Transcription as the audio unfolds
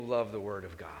Love the Word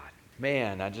of God.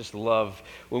 Man, I just love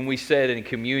when we said in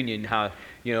communion how,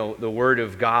 the Word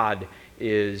of God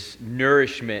is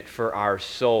nourishment for our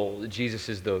soul. Jesus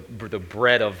is the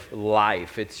bread of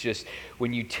life. It's just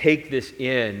when you take this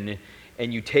in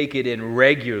and you take it in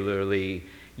regularly,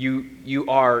 you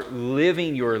are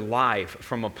living your life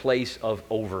from a place of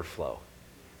overflow.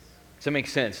 Does that make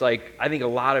sense? Like, I think a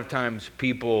lot of times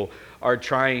people are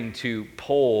trying to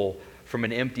pull from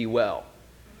an empty well.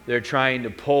 They're trying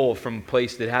to pull from a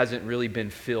place that hasn't really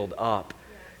been filled up.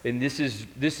 And this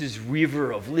is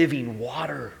river of living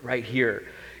water right here.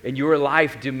 And your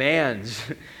life demands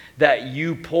that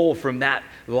you pull from that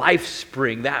life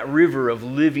spring, that river of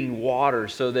living water,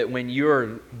 so that when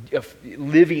you're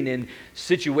living in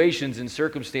situations and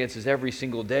circumstances every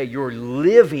single day, you're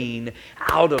living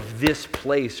out of this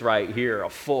place right here, a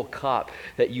full cup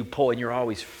that you pull, and you're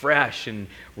always fresh and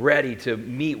ready to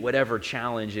meet whatever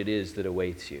challenge it is that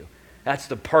awaits you. That's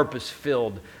the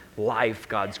purpose-filled life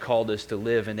God's called us to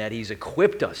live, and that He's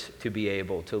equipped us to be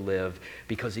able to live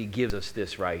because He gives us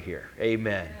this right here.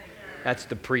 Amen. That's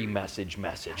the pre-message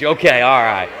message. Okay, all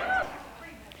right.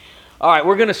 All right,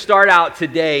 we're going to start out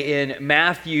today in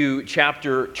Matthew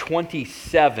chapter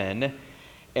 27,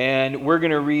 and we're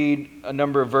going to read a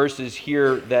number of verses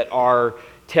here that are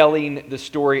telling the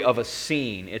story of a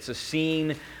scene. It's a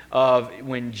scene of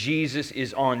when Jesus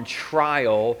is on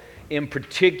trial. In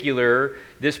particular,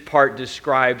 this part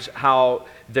describes how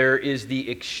there is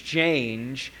the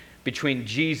exchange between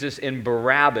Jesus and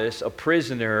Barabbas, a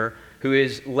prisoner who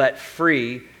is let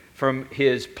free from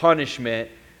his punishment,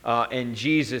 and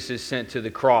Jesus is sent to the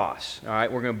cross. All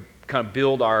right, we're going to kind of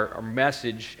build our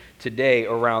message today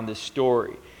around this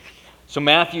story. So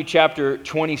Matthew chapter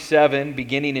 27,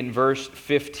 beginning in verse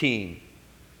 15.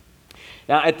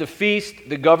 Now at the feast,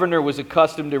 the governor was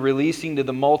accustomed to releasing to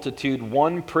the multitude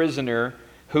one prisoner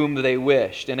whom they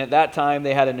wished. And at that time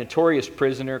they had a notorious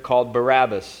prisoner called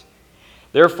Barabbas.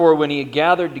 Therefore, when he had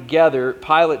gathered together,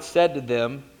 Pilate said to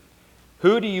them,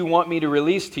 "Who do you want me to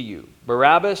release to you,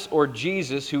 Barabbas or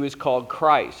Jesus, who is called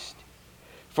Christ?"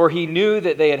 For he knew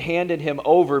that they had handed him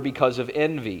over because of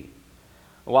envy.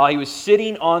 While he was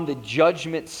sitting on the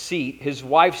judgment seat, his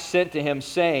wife sent to him,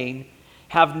 saying,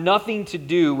 "Have nothing to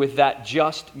do with that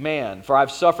just man, for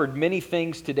I've suffered many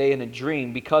things today in a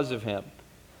dream because of him."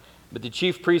 But the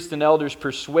chief priests and elders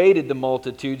persuaded the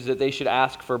multitudes that they should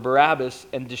ask for Barabbas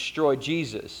and destroy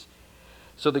Jesus.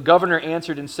 So the governor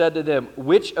answered and said to them,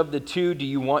 "Which of the two do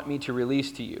you want me to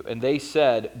release to you?" And they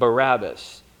said,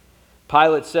 "Barabbas."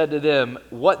 Pilate said to them,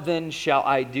 "What then shall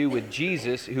I do with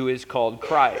Jesus, who is called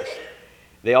Christ?"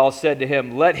 They all said to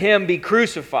him, "Let him be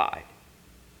crucified."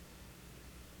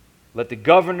 And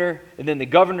then the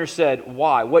governor said,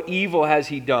 "Why? What evil has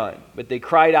he done?" But they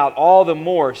cried out all the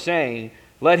more, saying,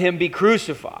 "Let him be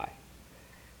crucified."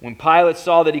 When Pilate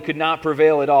saw that he could not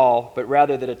prevail at all, but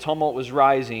rather that a tumult was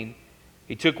rising,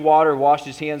 he took water, washed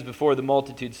his hands before the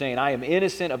multitude, saying, "I am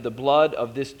innocent of the blood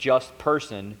of this just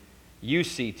person. You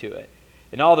see to it."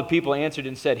 And all the people answered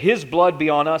and said, "His blood be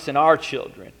on us and our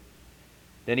children."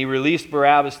 Then he released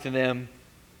Barabbas to them,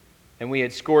 and when he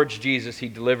had scourged Jesus, he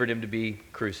delivered him to be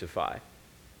crucified.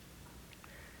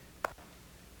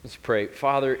 Let's pray.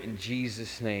 Father, in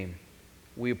Jesus' name,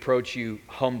 we approach you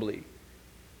humbly.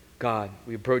 God,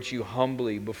 we approach you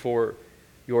humbly before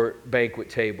your banquet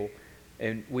table.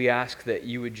 And we ask that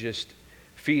you would just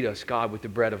feed us, God, with the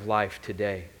bread of life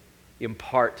today.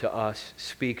 Impart to us,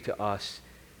 speak to us,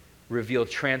 reveal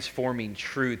transforming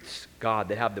truths, God,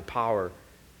 that have the power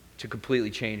to completely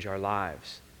change our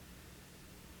lives.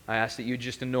 I ask that you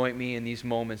just anoint me in these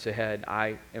moments ahead.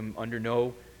 I am under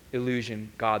no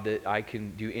illusion, God, that I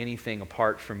can do anything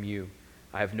apart from you.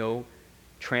 I have no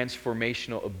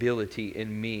transformational ability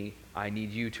in me. I need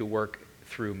you to work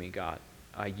through me, God.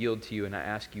 I yield to you, and I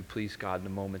ask you, please, God, in the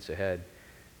moments ahead,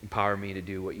 empower me to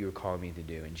do what you are calling me to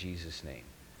do. In Jesus' name,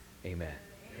 amen.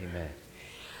 Amen.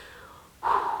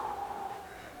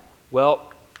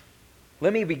 Well,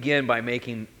 let me begin by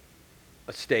making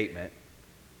a statement,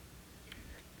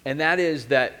 and that is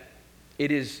that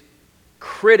it is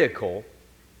critical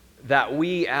that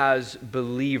we as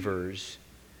believers,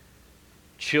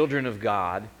 children of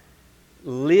God,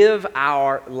 live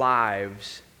our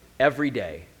lives every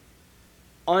day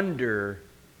under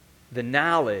the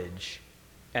knowledge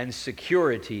and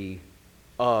security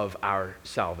of our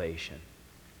salvation.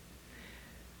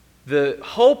 The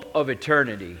hope of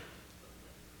eternity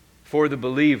for the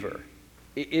believer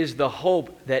is the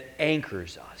hope that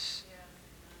anchors us.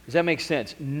 Does that make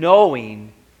sense?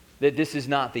 Knowing that this is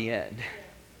not the end.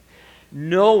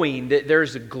 Knowing that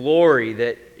there's a glory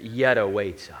that yet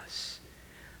awaits us.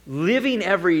 living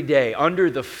every day under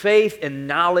the faith and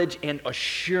knowledge and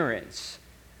assurance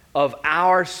of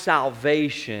our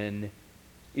salvation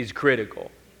is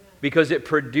critical because it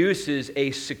produces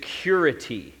a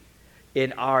security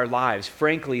in our lives,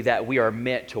 frankly, that we are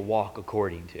meant to walk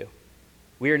according to.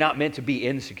 We are not meant to be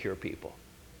insecure people.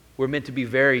 We're meant to be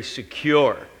very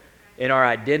secure in our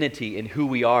identity and who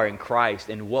we are in Christ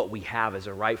and what we have as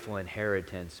a rightful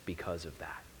inheritance because of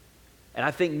that. And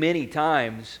I think many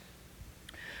times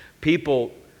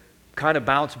people kind of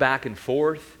bounce back and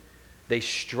forth. They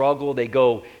struggle. They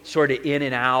go sort of in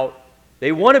and out.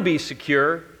 They want to be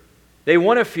secure. They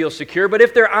want to feel secure. But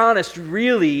if they're honest,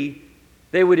 really,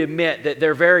 they would admit that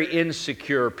they're very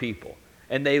insecure people.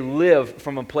 And they live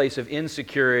from a place of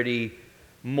insecurity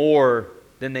more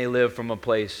than they live from a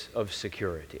place of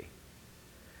security.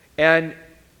 And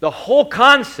the whole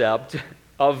concept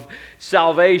of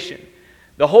salvation,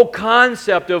 the whole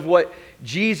concept of what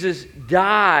Jesus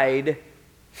died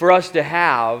for us to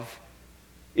have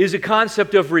is a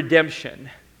concept of redemption.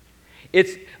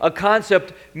 It's a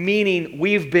concept meaning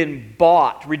we've been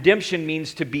bought. Redemption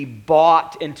means to be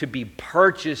bought and to be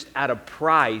purchased at a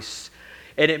price,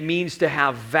 and it means to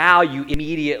have value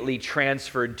immediately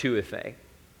transferred to a thing.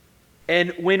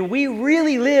 And when we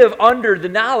really live under the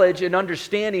knowledge and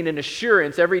understanding and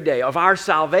assurance every day of our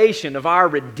salvation, of our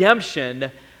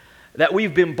redemption, that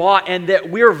we've been bought and that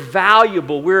we're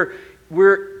valuable,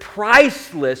 we're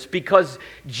priceless because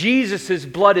Jesus'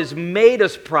 blood has made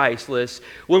us priceless.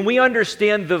 When we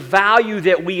understand the value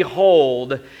that we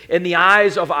hold in the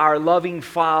eyes of our loving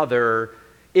Father,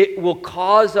 it will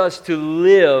cause us to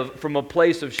live from a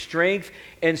place of strength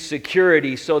and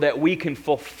security so that we can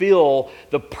fulfill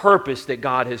the purpose that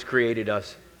God has created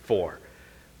us for.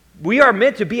 We are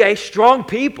meant to be a strong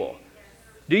people.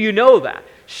 Do you know that?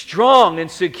 Strong and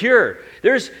secure.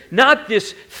 There's not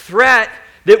this threat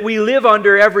that we live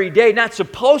under every day, not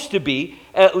supposed to be,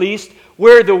 at least,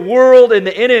 where the world and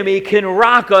the enemy can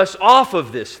rock us off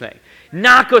of this thing.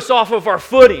 Knock us off of our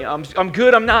footing. I'm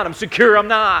good, I'm not. I'm secure, I'm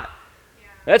not.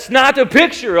 That's not the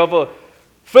picture of a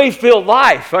faith-filled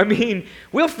life. I mean,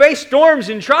 we'll face storms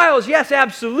and trials, yes,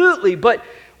 absolutely, but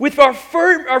with our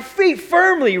feet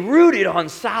firmly rooted on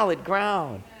solid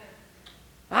ground.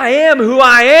 I am who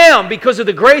I am because of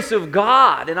the grace of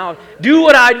God, and I'll do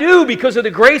what I do because of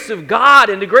the grace of God,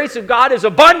 and the grace of God is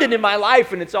abundant in my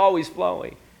life, and it's always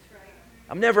flowing.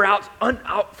 I'm never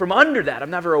out from under that.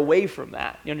 I'm never away from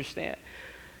that. You understand?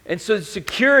 And so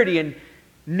security and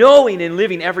knowing and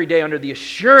living every day under the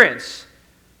assurance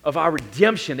of our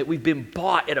redemption, that we've been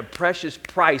bought at a precious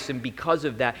price, and because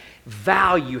of that,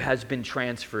 value has been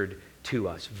transferred to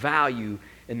us. Value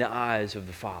in the eyes of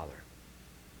the Father.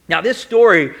 Now, this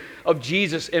story of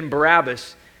Jesus and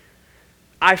Barabbas,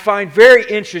 I find very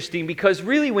interesting because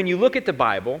really when you look at the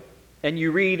Bible and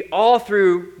you read all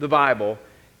through the Bible,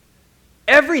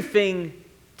 everything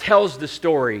tells the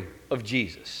story of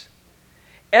Jesus.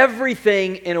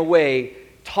 Everything, in a way,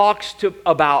 points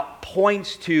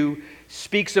to,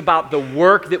 speaks about the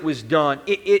work that was done.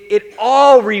 It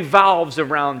all revolves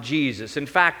around Jesus. In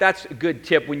fact, that's a good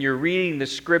tip when you're reading the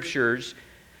Scriptures.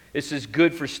 This is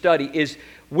good for study, is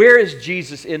where is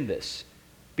Jesus in this?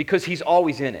 Because He's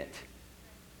always in it.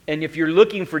 And if you're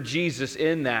looking for Jesus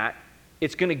in that,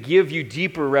 it's going to give you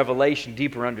deeper revelation,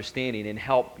 deeper understanding, and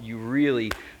help you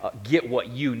really get what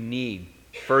you need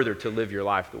further to live your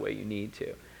life the way you need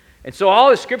to. And so all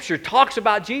the Scripture talks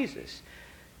about Jesus.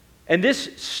 And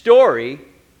this story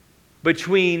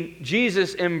between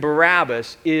Jesus and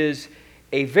Barabbas is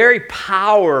a very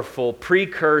powerful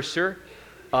precursor,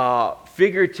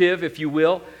 figurative, if you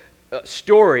will,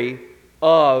 story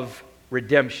of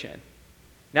redemption.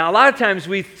 Now, a lot of times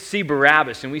we see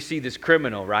Barabbas and we see this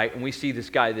criminal, right? And we see this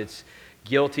guy that's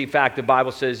guilty. In fact, the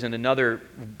Bible says in another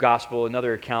gospel,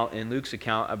 another account, in Luke's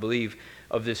account, I believe,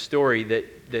 of this story,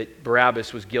 that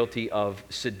Barabbas was guilty of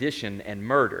sedition and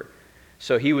murder.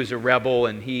 So he was a rebel,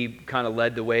 and he kind of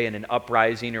led the way in an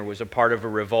uprising, or was a part of a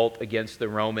revolt against the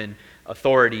Roman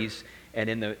authorities. And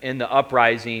in the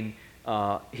uprising,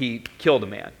 he killed a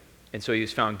man. And so he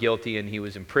was found guilty, and he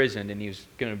was imprisoned, and he was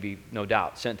going to be, no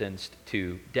doubt, sentenced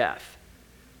to death.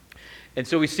 And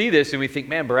so we see this, and we think,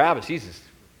 man, Barabbas, he's this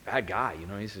bad guy,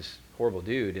 he's this horrible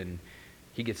dude, and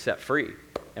he gets set free.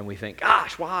 And we think,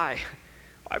 gosh, why?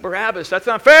 Why Barabbas? That's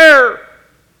not fair.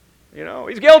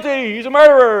 He's guilty, he's a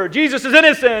murderer, Jesus is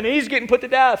innocent, he's getting put to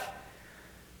death.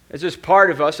 It's just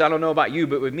part of us, I don't know about you,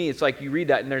 but with me, it's like you read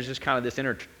that, and there's just kind of this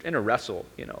inner wrestle,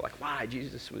 like, why?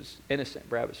 Jesus was innocent,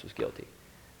 Barabbas was guilty.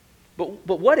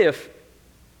 But what if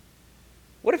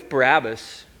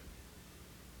Barabbas,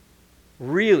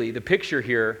 really, the picture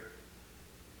here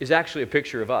is actually a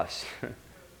picture of us?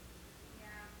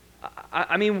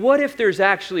 I mean, what if there's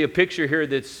actually a picture here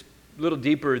that's a little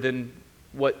deeper than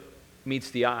what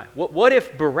meets the eye? What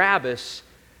if Barabbas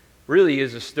really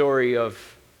is a story of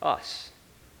us?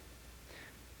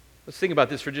 Let's think about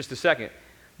this for just a second.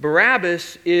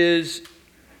 Barabbas is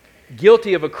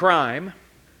guilty of a crime,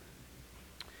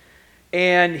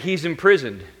 and he's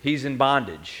imprisoned. He's in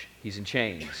bondage. He's in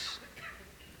chains.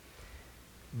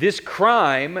 This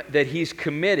crime that he's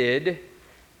committed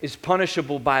is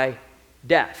punishable by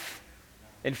death.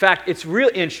 In fact, it's real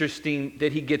interesting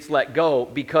that he gets let go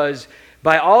because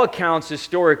by all accounts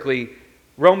historically,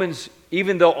 Romans,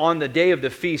 even though on the day of the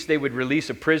feast they would release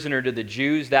a prisoner to the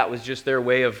Jews, that was just their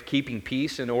way of keeping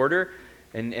peace and order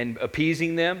and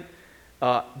appeasing them.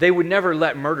 They would never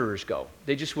let murderers go.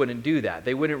 They just wouldn't do that.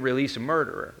 They wouldn't release a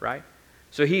murderer, right?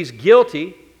 So he's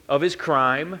guilty of his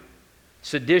crime,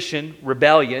 sedition,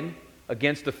 rebellion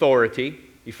against authority.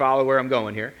 You follow where I'm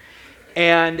going here?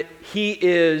 And he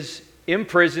is in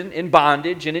prison, in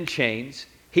bondage, and in chains.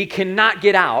 He cannot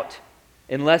get out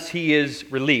unless he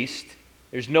is released.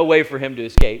 There's no way for him to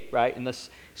escape, right? Unless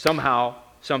somehow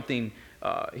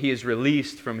he is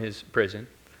released from his prison.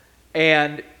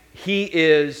 And he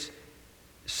is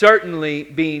certainly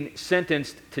being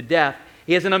sentenced to death.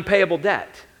 He has an unpayable debt.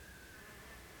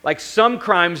 Like some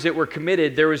crimes that were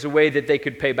committed, there was a way that they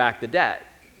could pay back the debt.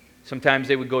 Sometimes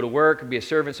they would go to work and be a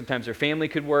servant. Sometimes their family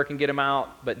could work and get them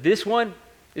out. But this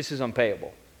is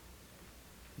unpayable.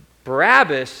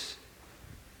 Barabbas,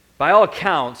 by all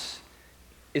accounts,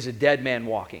 is a dead man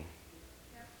walking.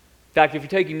 In fact, if you're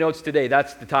taking notes today,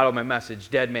 that's the title of my message,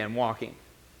 Dead Man Walking.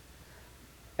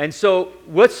 And so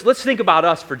let's think about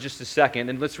us for just a second,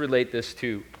 and let's relate this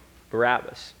to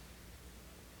Barabbas.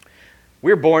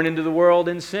 We're born into the world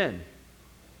in sin.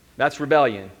 That's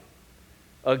rebellion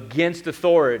against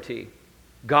authority,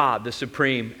 God, the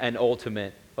supreme and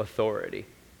ultimate authority.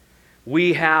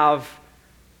 We have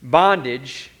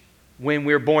bondage when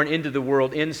we're born into the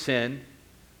world in sin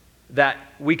that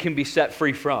we can be set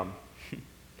free from.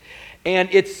 And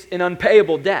it's an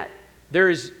unpayable debt. There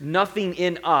is nothing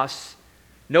in us,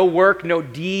 no work, no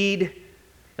deed,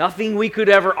 nothing we could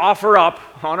ever offer up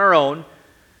on our own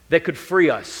that could free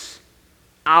us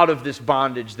out of this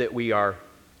bondage that we are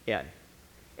in.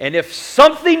 And if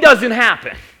something doesn't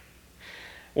happen,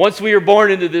 once we are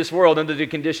born into this world under the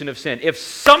condition of sin, if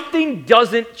something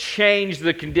doesn't change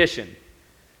the condition,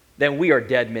 then we are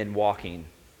dead men walking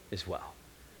as well.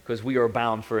 Because we are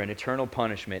bound for an eternal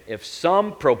punishment if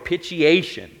some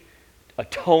propitiation,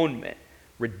 atonement,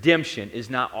 redemption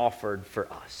is not offered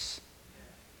for us.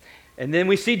 And then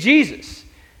we see Jesus.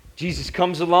 Jesus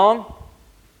comes along,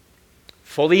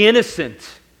 fully innocent.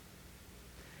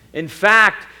 In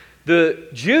fact, the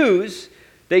Jews,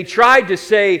 they tried to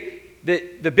say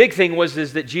that the big thing was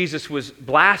that Jesus was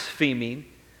blaspheming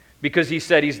because he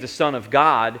said he's the Son of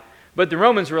God. But the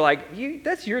Romans were like,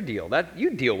 that's your deal.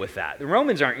 You deal with that. The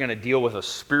Romans aren't going to deal with a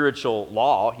spiritual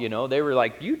law, They were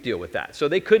like, you deal with that. So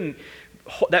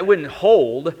that wouldn't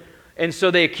hold. And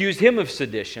so they accused him of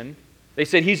sedition. They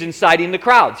said he's inciting the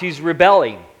crowds. He's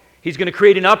rebelling. He's going to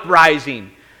create an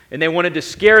uprising. And they wanted to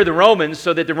scare the Romans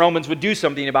so that the Romans would do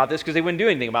something about this because they wouldn't do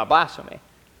anything about blasphemy.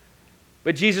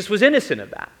 But Jesus was innocent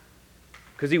of that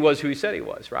because he was who he said he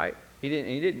was, right? He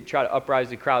didn't try to uprise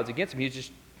the crowds against him. He was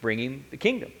just bringing the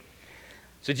kingdom.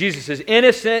 So Jesus is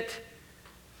innocent.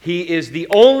 He is the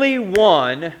only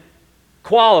one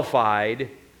qualified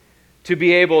to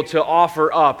be able to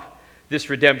offer up this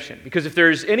redemption. Because if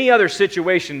there's any other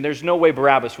situation, there's no way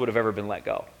Barabbas would have ever been let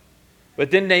go.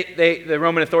 But then the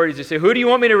Roman authorities, they say, who do you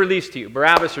want me to release to you,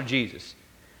 Barabbas or Jesus?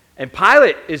 And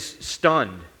Pilate is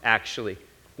stunned, actually,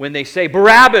 when they say,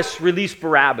 Barabbas, release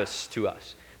Barabbas to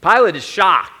us. Pilate is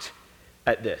shocked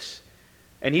at this.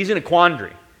 And he's in a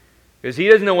quandary because he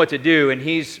doesn't know what to do, and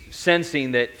he's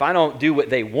sensing that if I don't do what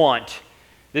they want,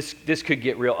 this could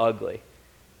get real ugly.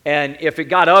 And if it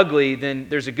got ugly, then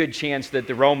there's a good chance that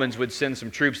the Romans would send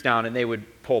some troops down and they would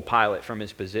pull Pilate from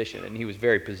his position, and he was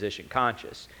very position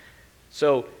conscious.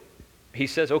 So he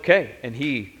says, okay, and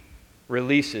he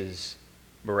releases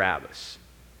Barabbas.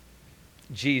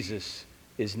 Jesus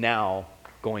is now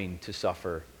going to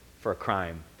suffer for a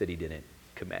crime that he didn't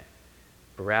commit.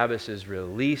 Barabbas is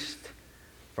released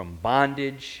from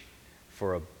bondage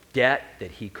for a debt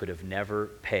that he could have never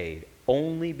paid,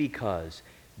 only because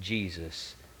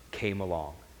Jesus came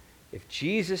along. If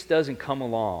Jesus doesn't come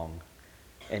along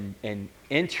and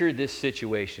enter this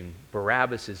situation,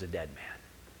 Barabbas is a dead man.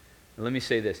 And let me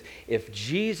say this. If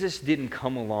Jesus didn't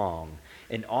come along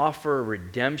and offer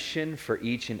redemption for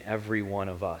each and every one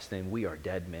of us, then we are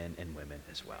dead men and women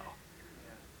as well.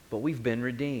 But we've been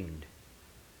redeemed.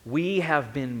 We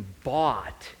have been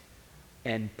bought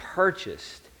and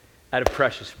purchased at a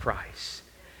precious price.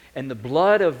 And the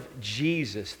blood of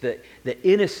Jesus, the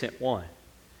innocent one,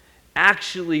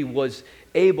 actually was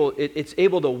able, it's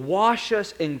able to wash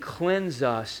us and cleanse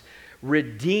us,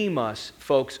 redeem us,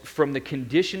 folks, from the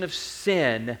condition of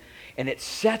sin, and it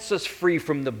sets us free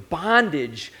from the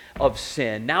bondage of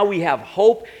sin. Now we have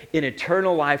hope in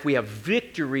eternal life. We have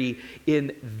victory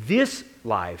in this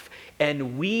life,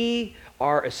 and we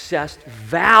are assessed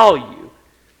value,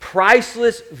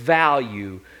 priceless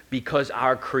value, because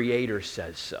our Creator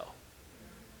says so.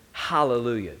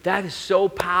 Hallelujah. That is so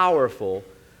powerful,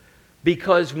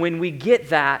 because when we get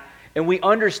that and we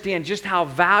understand just how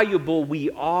valuable we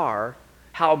are,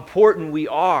 how important we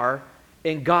are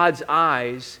in God's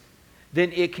eyes,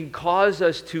 then it can cause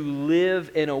us to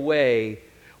live in a way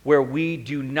where we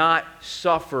do not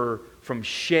suffer from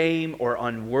shame or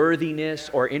unworthiness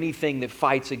or anything that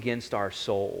fights against our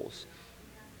souls.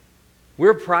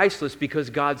 We're priceless because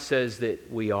God says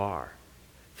that we are.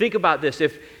 Think about this.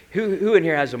 Who in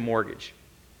here has a mortgage?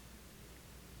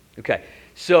 Okay,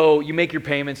 so you make your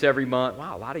payments every month.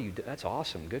 Wow, a lot of you, that's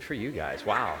awesome. Good for you guys.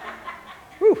 Wow.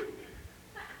 Whew.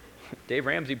 Dave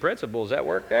Ramsey principles, that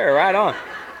work there, right on.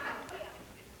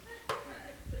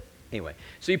 Anyway,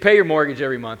 so you pay your mortgage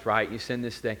every month, right? You send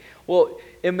this thing. Well,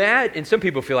 imagine, and some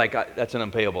people feel like that's an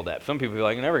unpayable debt. Some people feel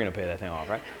like, I'm never going to pay that thing off,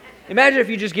 right? Imagine if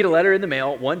you just get a letter in the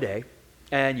mail one day,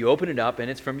 and you open it up, and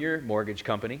it's from your mortgage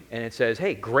company, and it says,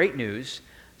 hey, great news.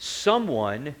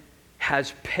 Someone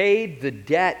has paid the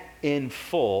debt in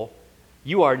full.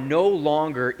 You are no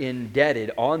longer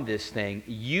indebted on this thing.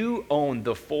 You own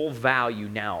the full value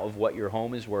now of what your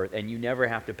home is worth, and you never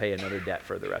have to pay another debt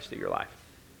for the rest of your life.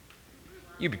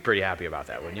 You'd be pretty happy about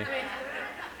that, wouldn't you?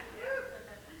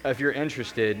 If you're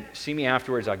interested, see me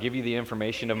afterwards. I'll give you the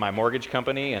information of my mortgage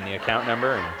company and the account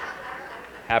number, and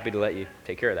happy to let you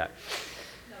take care of that.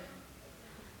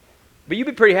 But you'd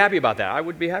be pretty happy about that. I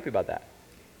would be happy about that.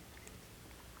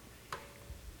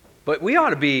 But we ought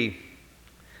to be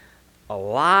a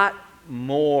lot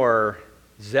more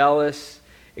zealous,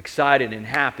 excited, and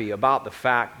happy about the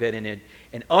fact that in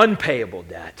an unpayable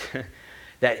debt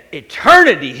that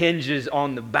eternity hinges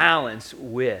on the balance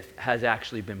with has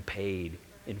actually been paid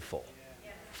in full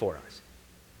for us.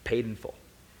 Paid in full.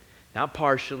 Not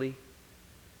partially,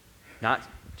 not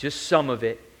just some of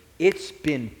it. It's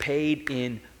been paid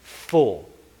in full.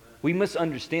 We must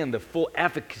understand the full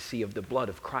efficacy of the blood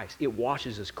of Christ. It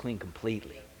washes us clean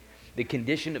completely. The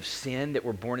condition of sin that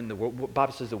we're born in the world, the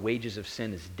Bible says the wages of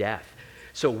sin is death.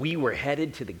 So we were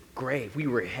headed to the grave. We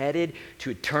were headed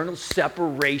to eternal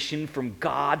separation from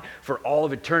God for all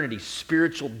of eternity.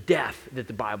 Spiritual death that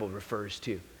the Bible refers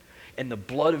to. And the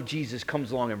blood of Jesus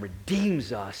comes along and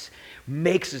redeems us,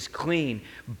 makes us clean,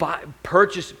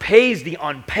 pays the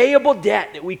unpayable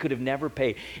debt that we could have never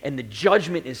paid. And the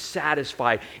judgment is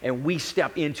satisfied, and we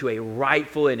step into a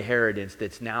rightful inheritance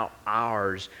that's now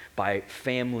ours by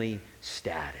family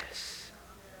status.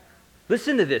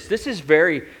 Listen to this. This is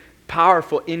very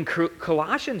powerful. In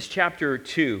Colossians chapter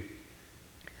 2,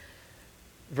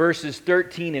 verses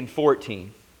 13 and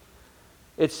 14,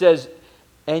 it says,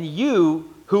 and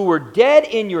you who were dead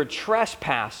in your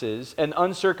trespasses and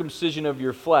uncircumcision of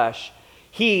your flesh,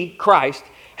 he, Christ,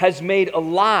 has made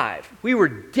alive. We were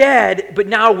dead, but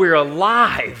now we're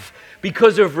alive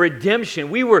because of redemption.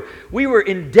 We were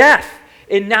in death,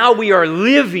 and now we are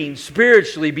living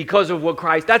spiritually because of what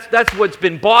Christ, that's what's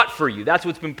been bought for you. That's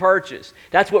what's been purchased.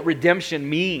 That's what redemption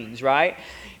means, right?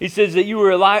 He says that you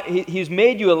were alive, he's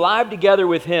made you alive together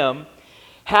with him,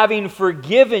 having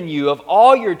forgiven you of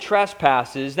all your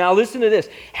trespasses. Now listen to this.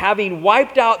 Having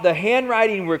wiped out the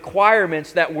handwriting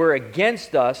requirements that were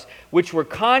against us, which were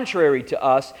contrary to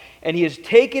us, and he has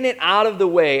taken it out of the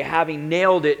way, having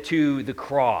nailed it to the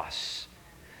cross.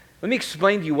 Let me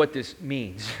explain to you what this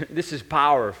means. This is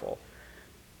powerful.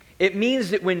 It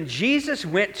means that when Jesus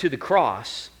went to the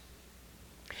cross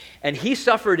and he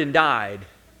suffered and died,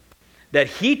 that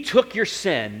he took your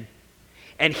sin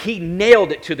and he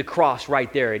nailed it to the cross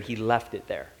right there, and he left it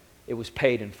there. It was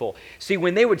paid in full. See,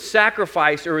 when they would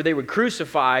sacrifice or they would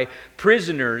crucify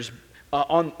prisoners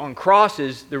on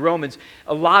crosses, the Romans,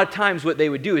 a lot of times what they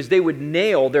would do is they would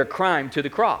nail their crime to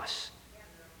the cross.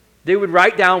 They would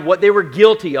write down what they were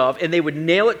guilty of, and they would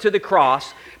nail it to the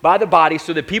cross by the body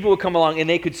so that people would come along and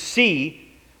they could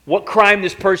see what crime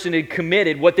this person had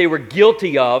committed, what they were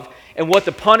guilty of, and what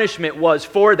the punishment was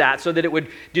for that, so that it would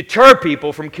deter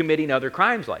people from committing other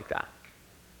crimes like that.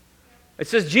 It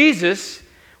says Jesus,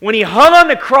 when he hung on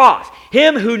the cross,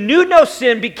 Him who knew no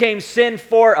sin became sin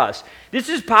for us. This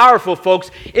is powerful,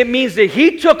 folks. It means that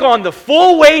He took on the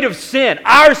full weight of sin,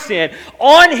 our sin,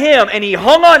 on Him, and He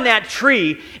hung on that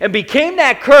tree and became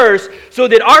that curse so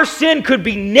that our sin could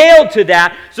be nailed to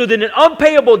that, so that an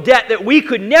unpayable debt that we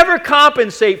could never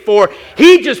compensate for,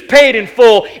 He just paid in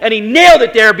full, and He nailed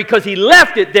it there because He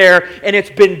left it there, and it's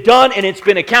been done, and it's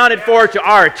been accounted for to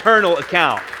our eternal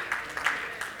account.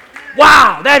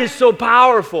 Wow, that is so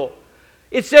powerful.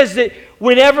 It says that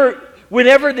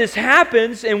whenever this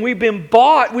happens and we've been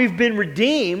bought, we've been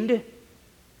redeemed,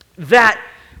 that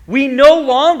we no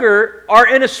longer are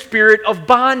in a spirit of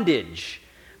bondage,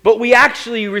 but we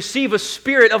actually receive a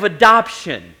spirit of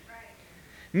adoption.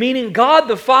 Meaning God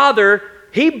the Father,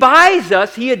 He buys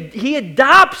us, He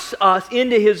adopts us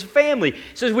into His family. It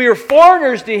says we were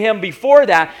foreigners to Him before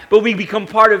that, but we become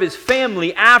part of His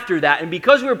family after that. And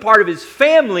because we're part of His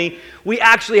family, we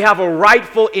actually have a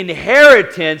rightful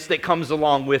inheritance that comes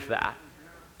along with that.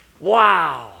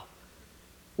 Wow.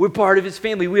 We're part of His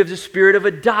family. We have the spirit of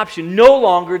adoption, no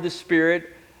longer the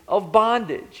spirit of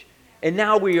bondage. And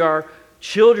now we are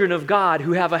children of God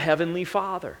who have a heavenly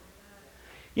Father.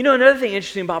 You know, another thing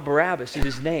interesting about Barabbas is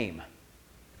his name.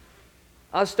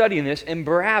 I was studying this, and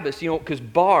Barabbas, because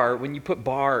Bar, when you put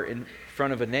Bar in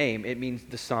front of a name, it means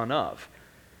the son of.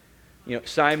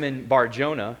 Simon Bar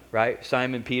Jonah, right?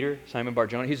 Simon Peter, Simon Bar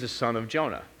Jonah, he's the son of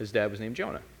Jonah. His dad was named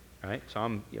Jonah, right? So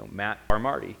I'm, Matt Bar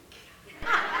Marty.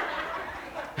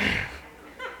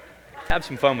 Have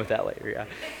some fun with that later,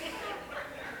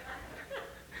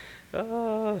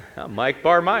 yeah. Mike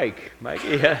Bar Mike.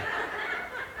 Yeah.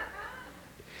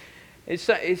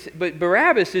 But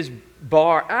Barabbas is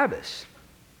Bar Abbas,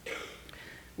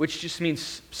 which just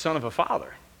means son of a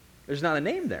father. There's not a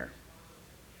name there.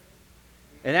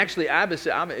 And actually, Abbas,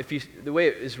 the way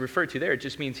it is referred to there, it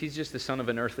just means he's just the son of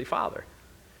an earthly father.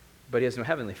 But he has no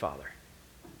heavenly father.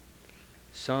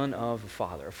 Son of a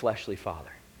father, a fleshly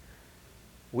father.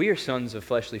 We are sons of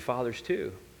fleshly fathers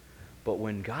too. But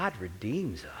when God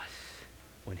redeems us,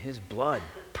 when His blood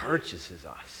purchases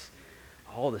us,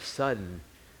 all of a sudden,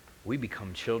 we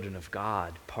become children of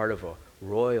God, part of a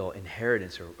royal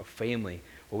inheritance or a family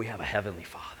where we have a heavenly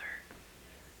Father.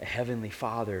 A heavenly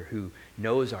Father who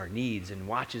knows our needs and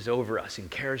watches over us and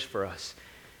cares for us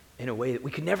in a way that we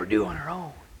could never do on our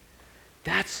own.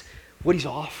 That's what He's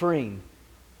offering.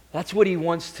 That's what He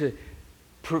wants to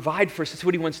provide for us. That's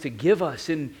what He wants to give us.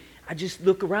 And I just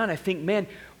look around, I think, man,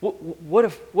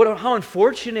 how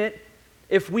unfortunate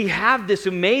if we have this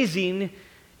amazing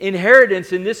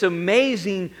inheritance and this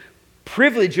amazing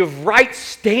privilege of right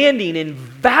standing and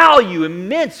value,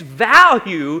 immense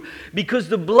value, because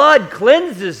the blood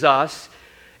cleanses us,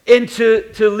 and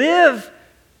to live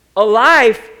a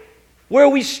life where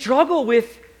we struggle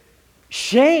with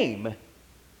shame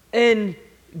and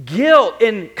guilt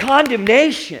and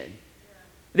condemnation.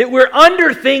 That we're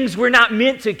under things we're not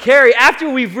meant to carry after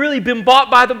we've really been bought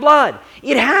by the blood.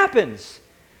 It happens.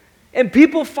 And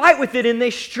people fight with it and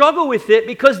they struggle with it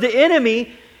because the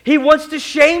enemy, he wants to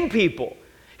shame people.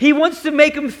 He wants to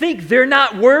make them think they're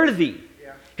not worthy.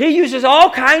 Yeah. He uses all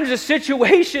kinds of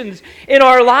situations in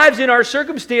our lives, in our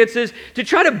circumstances, to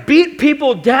try to beat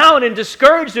people down and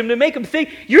discourage them, to make them think,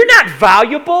 you're not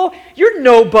valuable, you're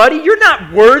nobody, you're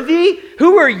not worthy,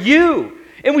 who are you?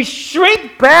 And we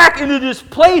shrink back into this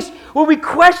place where we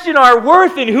question our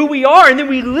worth and who we are, and then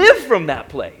we live from that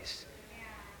place.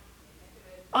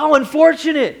 How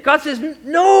unfortunate. God says,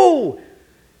 no,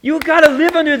 you've got to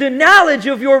live under the knowledge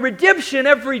of your redemption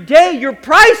every day. You're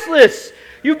priceless.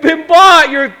 You've been bought.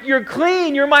 You're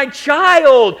clean. You're my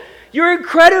child. You're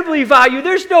incredibly valued.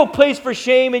 There's no place for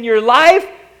shame in your life.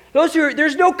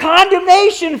 There's no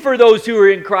condemnation for those who are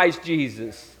in Christ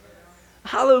Jesus.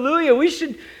 Hallelujah. We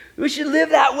should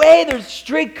live that way. There's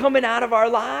strength coming out of our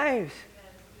lives.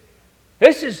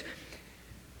 This is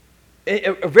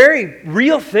a very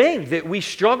real thing that we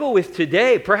struggle with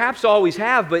today, perhaps always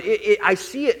have, but I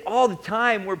see it all the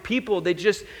time where people, they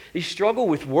struggle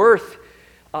with worth.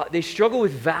 They struggle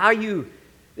with value.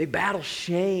 They battle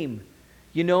shame.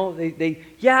 I know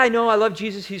I love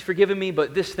Jesus, He's forgiven me,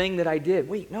 but this thing that I did,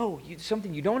 wait, no,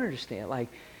 something you don't understand. Like,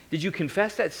 did you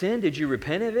confess that sin? Did you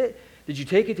repent of it? Did you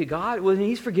take it to God? Well, then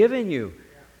He's forgiven you.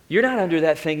 You're not under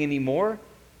that thing anymore.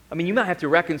 I mean, you might have to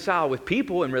reconcile with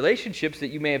people and relationships that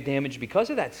you may have damaged because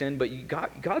of that sin, but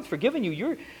God's forgiven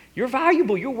you. You're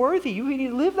valuable. You're worthy. You need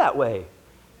to live that way.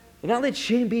 And not let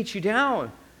shame beat you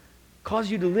down.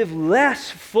 Cause you to live less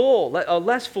full, a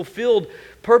less fulfilled,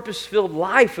 purpose-filled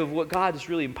life of what God has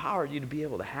really empowered you to be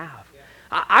able to have.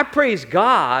 I praise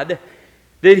God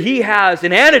that He has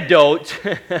an antidote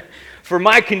for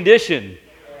my condition.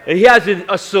 He has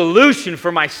a solution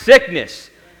for my sickness.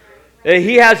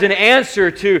 He has an answer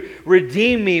to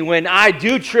redeem me when I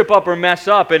do trip up or mess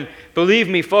up. And believe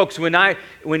me, folks,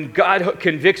 when God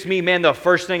convicts me, man, the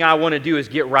first thing I want to do is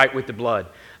get right with the blood.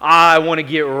 I want to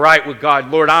get right with God.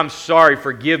 Lord, I'm sorry,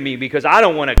 forgive me, because I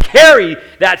don't want to carry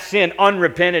that sin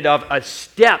unrepented of a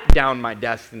step down my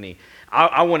destiny.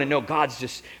 I want to know God's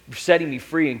just setting me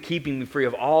free and keeping me free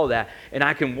of all that. And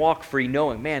I can walk free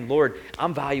knowing, man, Lord,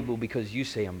 I'm valuable because you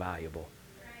say I'm valuable.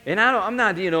 And I'm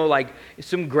not, like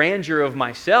some grandeur of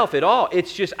myself at all.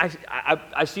 It's just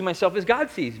I see myself as God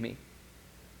sees me.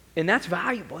 And that's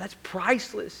valuable. That's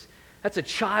priceless. That's a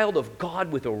child of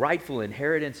God with a rightful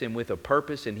inheritance and with a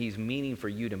purpose, and He's meaning for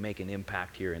you to make an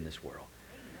impact here in this world.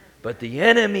 But the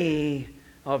enemy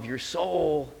of your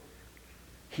soul,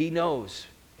 he knows,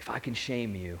 if I can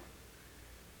shame you.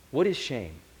 What is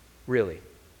shame, really?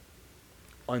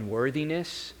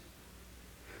 Unworthiness,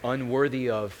 unworthy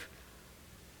of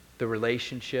the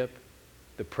relationship,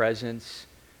 the presence,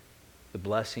 the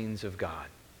blessings of God.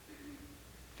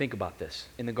 Think about this.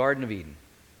 In the Garden of Eden,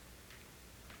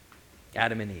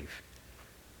 Adam and Eve,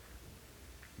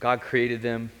 God created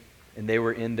them, and they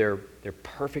were in their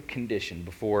perfect condition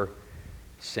before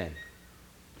sin.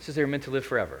 It says they were meant to live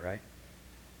forever, right?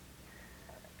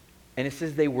 And it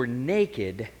says they were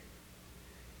naked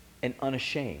and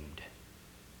unashamed.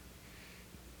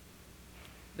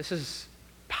 This is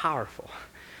powerful.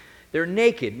 They're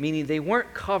naked, meaning they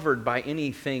weren't covered by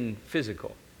anything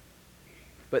physical.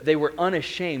 But they were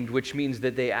unashamed, which means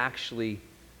that they actually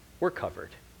were covered.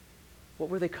 What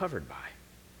were they covered by?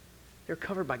 They were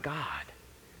covered by God,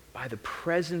 by the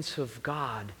presence of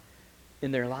God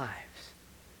in their lives.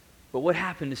 But what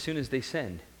happened as soon as they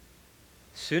sinned?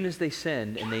 As soon as they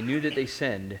sinned, and they knew that they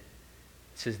sinned, it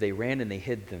says they ran and they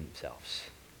hid themselves.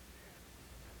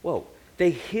 Whoa.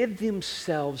 They hid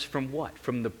themselves from what?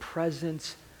 From the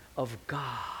presence of God.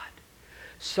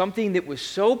 Something that was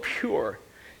so pure,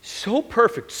 so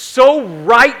perfect, so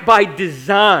right by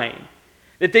design,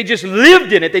 that they just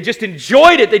lived in it, they just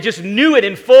enjoyed it, they just knew it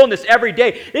in fullness every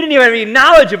day. They didn't even have any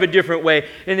knowledge of a different way.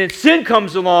 And then sin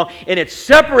comes along and it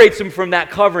separates them from that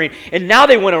covering. And now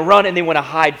they want to run and they want to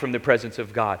hide from the presence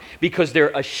of God because they're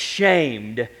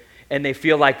ashamed and they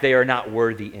feel like they are not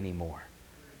worthy anymore.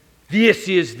 This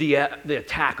is the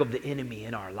attack of the enemy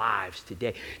in our lives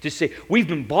today. To say, we've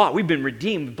been bought, we've been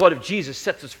redeemed, the blood of Jesus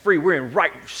sets us free, we're in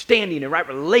right standing, in right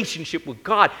relationship with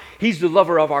God. He's the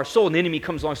lover of our soul. And the enemy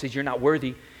comes along and says, you're not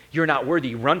worthy. You're not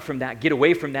worthy. Run from that. Get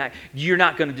away from that. You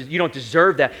don't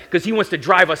deserve that. Because he wants to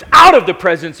drive us out of the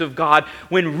presence of God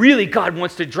when really God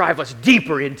wants to drive us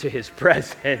deeper into His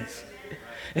presence.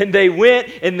 And they went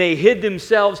and they hid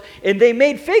themselves and they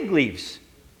made fig leaves.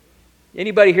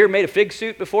 Anybody here made a fig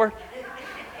suit before?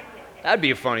 That'd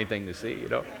be a funny thing to see,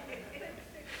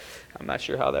 I'm not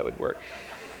sure how that would work.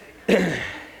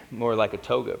 More like a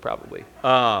toga, probably.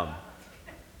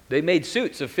 They made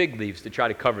suits of fig leaves to try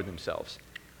to cover themselves.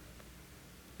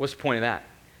 What's the point of that?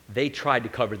 They tried to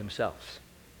cover themselves.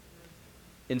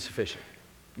 Insufficient.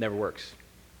 Never works.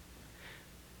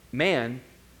 Man,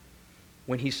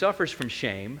 when he suffers from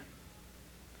shame,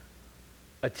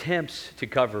 attempts to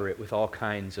cover it with all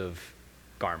kinds of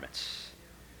garments.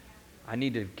 I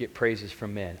need to get praises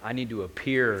from men. I need to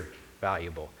appear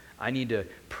valuable. I need to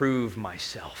prove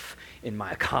myself in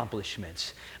my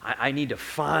accomplishments. I need to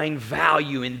find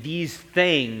value in these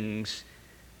things.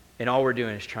 And all we're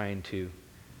doing is trying to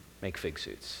make fig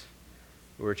suits.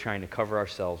 We're trying to cover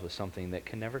ourselves with something that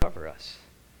can never cover us.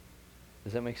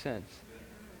 Does that make sense?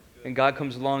 And God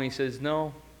comes along and He says,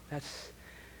 no,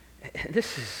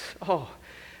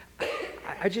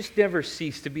 I just never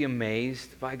cease to be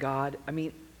amazed by God. I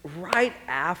mean, right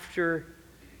after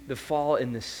the fall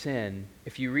and the sin,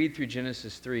 if you read through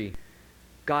Genesis 3,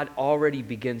 God already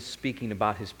begins speaking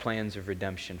about His plans of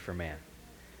redemption for man.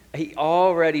 He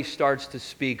already starts to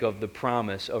speak of the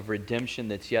promise of redemption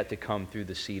that's yet to come through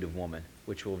the seed of woman,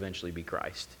 which will eventually be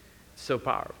Christ. It's so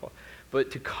powerful.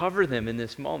 But to cover them in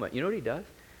this moment, you know what He does?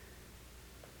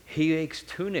 He makes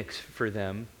tunics for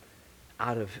them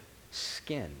out of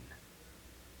skin.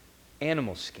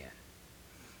 Animal skin.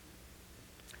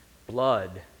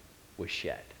 Blood was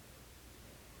shed.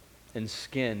 And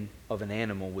skin of an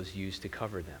animal was used to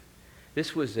cover them.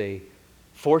 This was a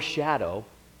foreshadow,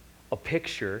 a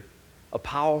picture, a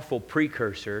powerful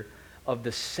precursor of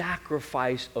the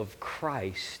sacrifice of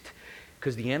Christ,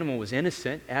 because the animal was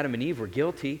innocent. Adam and Eve were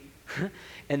guilty.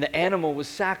 And the animal was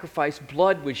sacrificed,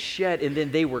 blood was shed, and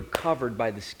then they were covered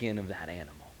by the skin of that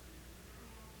animal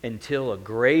until a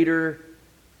greater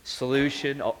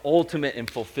solution, an ultimate and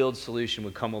fulfilled solution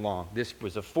would come along. This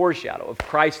was a foreshadow of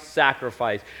Christ's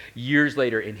sacrifice years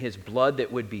later in his blood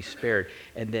that would be spared.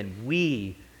 And then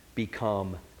we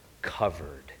become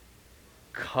covered.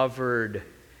 Covered.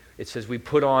 It says we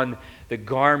put on the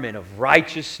garment of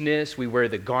righteousness. We wear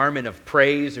the garment of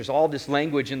praise. There's all this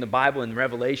language in the Bible. In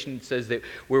Revelation, it says that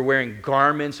we're wearing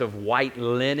garments of white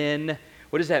linen.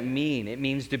 What does that mean? It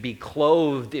means to be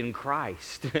clothed in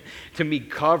Christ, to be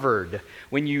covered.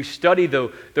 When you study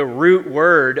the root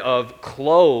word of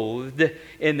clothed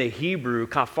in the Hebrew,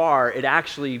 kafar, it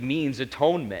actually means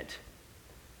atonement.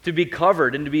 To be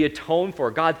covered and to be atoned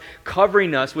for. God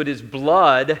covering us with his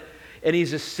blood, and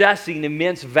he's assessing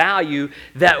immense value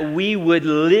that we would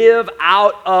live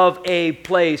out of a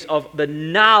place of the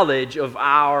knowledge of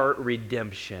our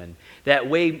redemption. That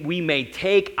way we may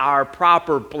take our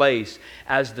proper place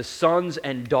as the sons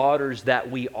and daughters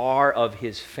that we are of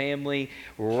his family,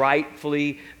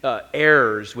 rightfully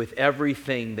heirs with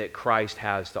everything that Christ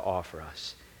has to offer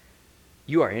us.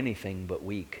 You are anything but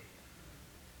weak.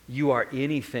 You are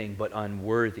anything but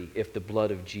unworthy if the blood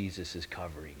of Jesus is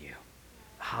covering you.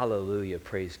 Hallelujah.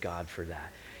 Praise God for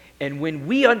that. And when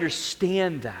we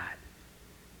understand that,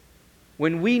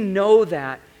 when we know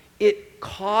that, it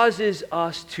causes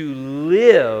us to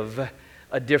live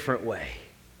a different way.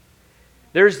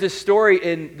 There's this story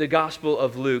in the Gospel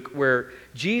of Luke where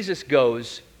Jesus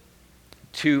goes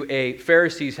to a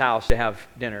Pharisee's house to have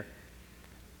dinner.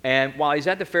 And while he's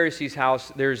at the Pharisee's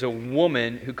house, there's a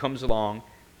woman who comes along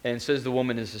and says the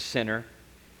woman is a sinner.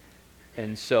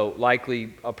 And so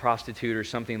likely a prostitute or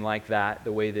something like that,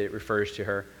 the way that it refers to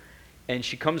her. And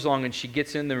she comes along and she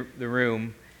gets in the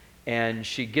room and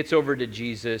she gets over to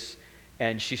Jesus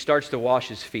and she starts to wash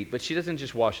his feet. But she doesn't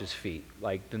just wash his feet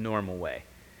like the normal way.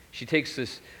 She takes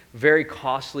this very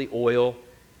costly oil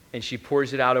and she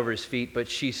pours it out over his feet. But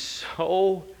she's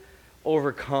so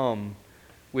overcome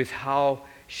with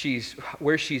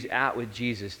where she's at with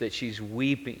Jesus that she's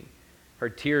weeping. Her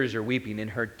tears are weeping,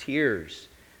 and her tears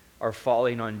are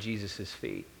falling on Jesus'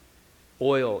 feet.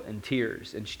 Oil and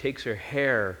tears. And she takes her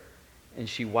hair and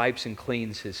she wipes and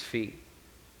cleans his feet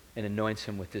and anoints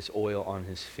him with this oil on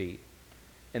his feet.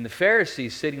 And the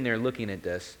Pharisee's sitting there looking at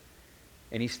this,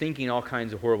 and he's thinking all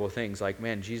kinds of horrible things like,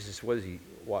 man, Jesus,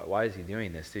 why is he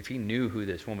doing this? If he knew who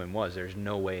this woman was, there's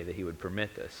no way that he would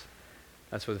permit this.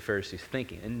 That's what the Pharisee's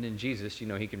thinking. And then Jesus,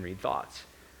 he can read thoughts.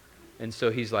 And so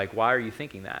he's like, why are you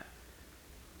thinking that?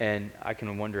 And I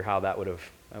can wonder how that would have,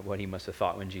 what he must have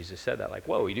thought when Jesus said that. Like,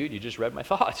 whoa, dude, you just read my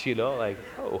thoughts, like,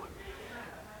 oh,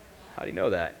 how do you know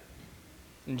that?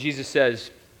 And Jesus says,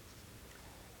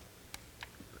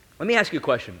 let me ask you a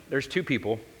question. There's two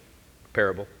people,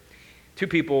 parable, two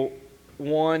people.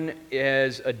 One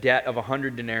has a debt of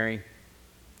 100 denarii,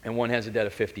 and one has a debt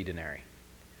of 50 denarii.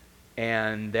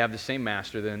 And they have the same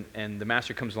master, and the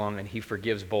master comes along and he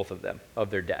forgives both of them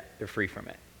of their debt. They're free from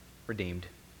it, redeemed.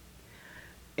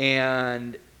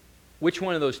 And which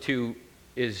one of those two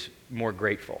is more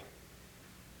grateful?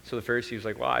 So the Pharisee was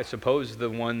like, well, I suppose the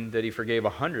one that he forgave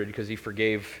 100 because he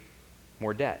forgave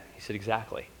more debt. He said,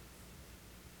 exactly.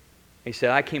 He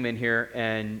said, I came in here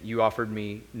and you offered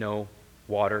me no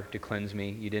water to cleanse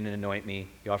me. You didn't anoint me.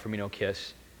 You offered me no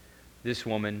kiss. This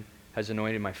woman has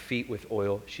anointed my feet with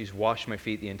oil. She's washed my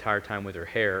feet the entire time with her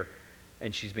hair,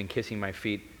 and she's been kissing my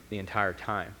feet the entire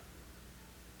time.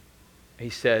 He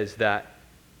says that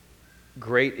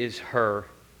great is her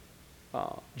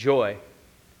joy,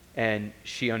 and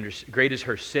great is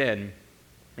her sin,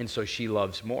 and so she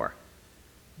loves more.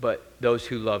 But those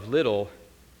who love little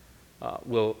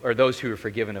those who are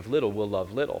forgiven of little will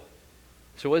love little.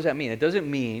 So what does that mean? It doesn't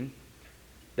mean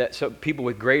that people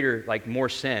with greater, like more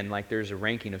sin, like there's a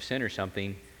ranking of sin or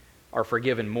something, are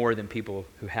forgiven more than people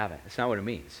who haven't. That's not what it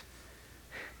means.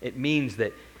 It means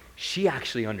that she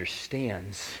actually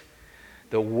understands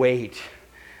the weight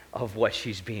of what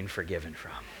she's being forgiven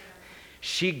from.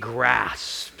 She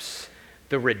grasps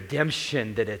the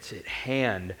redemption that it's at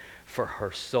hand for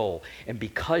her soul. And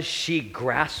because she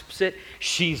grasps it,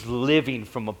 she's living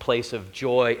from a place of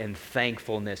joy and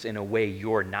thankfulness in a way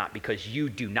you're not, because you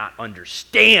do not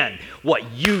understand what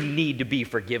you need to be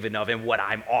forgiven of and what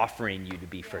I'm offering you to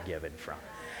be forgiven from.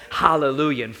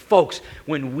 Hallelujah. And folks,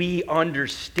 when we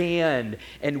understand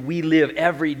and we live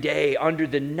every day under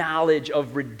the knowledge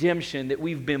of redemption, that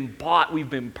we've been bought, we've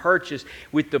been purchased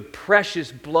with the precious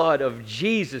blood of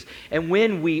Jesus, and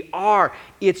when we are,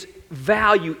 its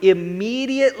value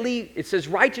immediately, it says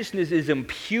righteousness is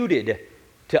imputed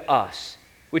to us,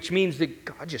 which means that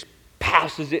God just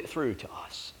passes it through to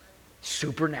us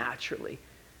supernaturally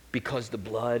because the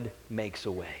blood makes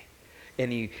a way.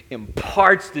 and he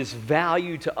imparts this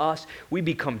value to us. We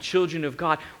become children of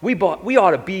God. We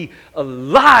ought to be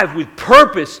alive with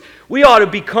purpose. We ought to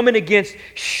be coming against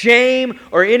shame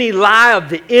or any lie of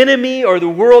the enemy or the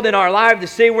world in our life to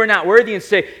say we're not worthy, and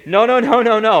say, no, no, no,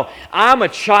 no, no. I'm a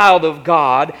child of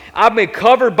God. I've been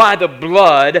covered by the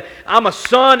blood. I'm a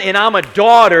son and I'm a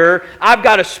daughter. I've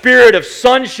got a spirit of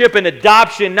sonship and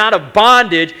adoption, not of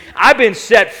bondage. I've been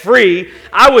set free.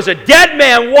 I was a dead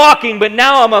man walking, but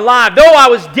now I'm alive. Though I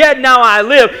was dead, now I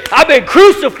live. I've been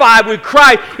crucified with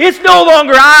Christ. It's no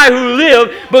longer I who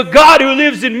live, but God who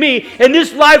lives in me. And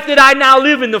this life that I now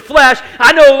live in the flesh,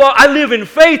 I live in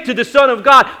faith to the Son of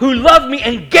God who loved me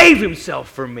and gave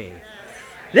himself for me.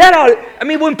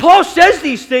 When Paul says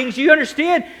these things, you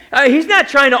understand, he's not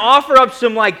trying to offer up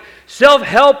some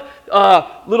self-help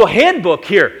little handbook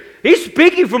here. He's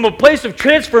speaking from a place of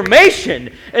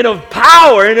transformation and of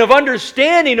power and of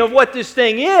understanding of what this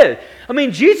thing is.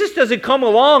 Jesus doesn't come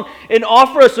along and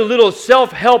offer us a little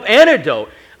self-help antidote.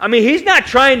 He's not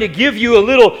trying to give you a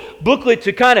little booklet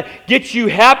to kind of get you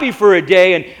happy for a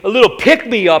day and a little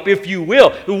pick-me-up, if you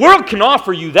will. The world can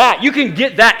offer you that. You can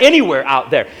get that anywhere out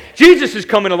there. Jesus is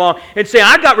coming along and saying,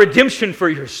 I got redemption for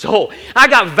your soul. I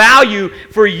got value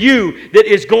for you that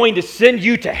is going to send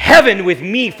you to heaven with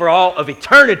me for all of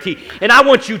eternity. And I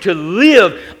want you to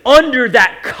live under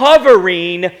that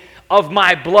covering of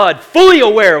my blood, fully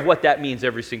aware of what that means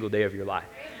every single day of your life.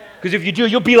 Because if you do,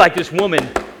 you'll be like this woman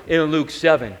in Luke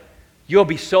 7. You'll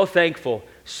be so thankful,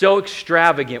 so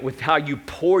extravagant with how you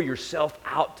pour yourself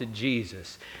out to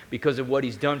Jesus because of what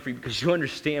he's done for you, because you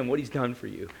understand what he's done for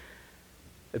you.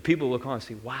 And people look on and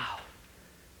say, wow,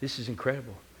 this is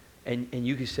incredible. And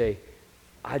you can say,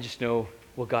 I just know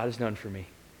what God has done for me.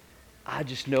 I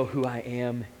just know who I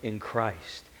am in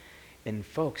Christ. And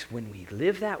folks, when we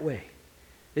live that way,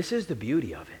 this is the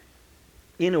beauty of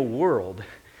it. In a world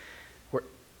where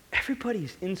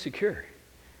everybody's insecure,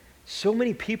 so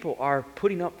many people are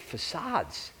putting up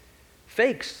facades,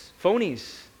 fakes,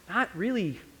 phonies, not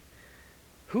really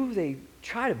who they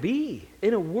try to be.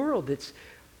 In a world do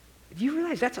you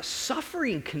realize that's a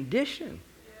suffering condition?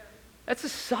 That's a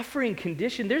suffering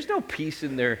condition. There's no peace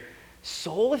in their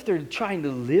soul if they're trying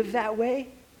to live that way.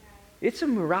 It's a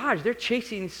mirage. They're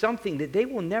chasing something that they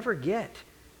will never get.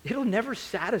 It'll never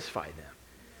satisfy them.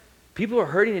 People are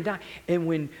hurting and dying. And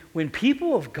when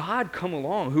people of God come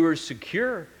along who are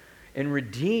secure and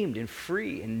redeemed and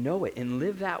free and know it and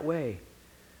live that way,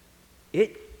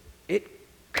 it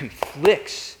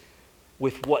conflicts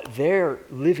with what they're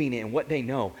living in, what they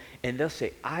know. And they'll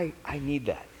say, I need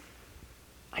that.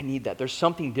 I need that. There's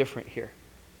something different here.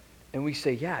 And we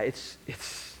say, yeah, it's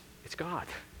God.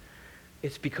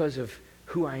 It's because of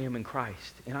who I am in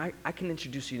Christ. And I can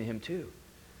introduce you to him too.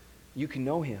 You can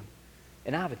know him.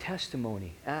 And I have a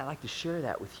testimony, and I'd like to share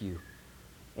that with you.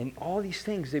 And all these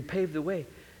things, they pave the way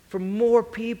for more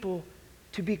people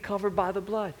to be covered by the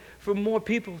blood, for more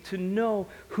people to know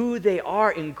who they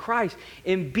are in Christ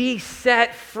and be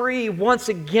set free once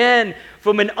again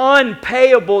from an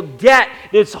unpayable debt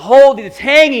that's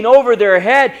hanging over their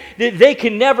head that they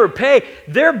can never pay.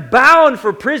 They're bound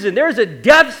for prison. There's a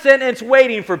death sentence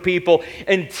waiting for people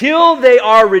until they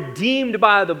are redeemed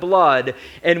by the blood.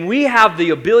 And we have the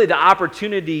ability, the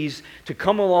opportunities to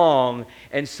come along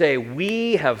and say,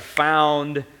 we have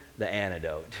found the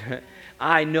antidote.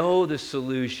 I know the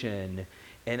solution,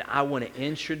 and I want to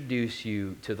introduce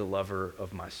you to the lover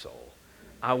of my soul.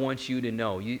 I want you to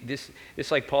know. It's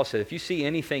like Paul said, if you see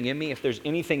anything in me, if there's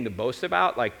anything to boast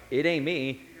about, it ain't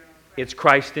me, it's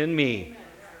Christ in me.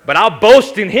 But I'll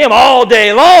boast in him all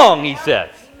day long, he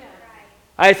says.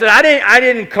 I said, I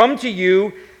didn't come to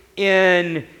you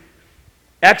in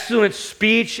excellent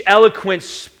speech, eloquent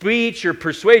speech, or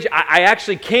persuasion. I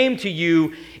actually came to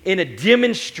you in a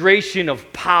demonstration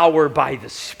of power by the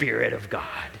Spirit of God.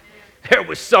 There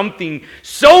was something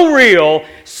so real,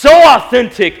 so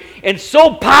authentic, and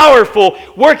so powerful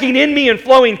working in me and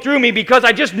flowing through me because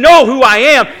I just know who I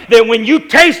am, that when you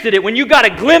tasted it, when you got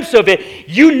a glimpse of it,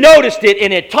 you noticed it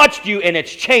and it touched you and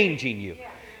it's changing you.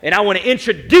 And I want to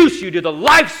introduce you to the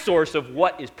life source of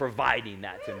what is providing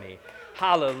that to me.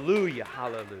 Hallelujah,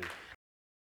 hallelujah.